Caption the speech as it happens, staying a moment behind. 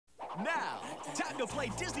Now, time to play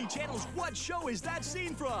Disney Channel's What Show Is That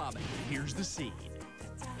Scene From? Here's the scene.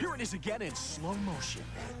 Here it is again in slow motion.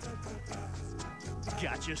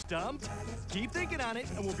 Gotcha stumped? Keep thinking on it,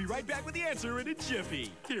 and we'll be right back with the answer in a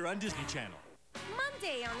jiffy, here on Disney Channel.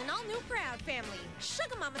 Monday on an all-new Proud Family,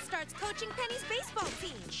 Sugar Mama starts coaching Penny's baseball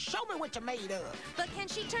team. Show me what you're made of. But can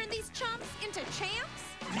she turn these chumps into champs?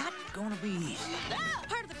 Not gonna be easy.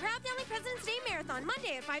 Part of the Proud Family President's Day Marathon,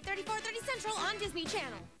 Monday at 5:30, 4:30 Central on Disney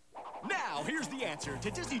Channel. Now, here's the answer to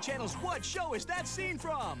Disney Channel's What Show Is That Scene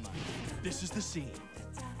From? This is the scene.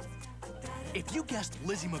 If you guessed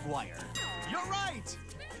Lizzie McGuire, you're right!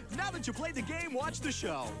 Now that you played the game, watch the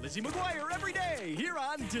show. Lizzie McGuire every day here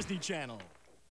on Disney Channel.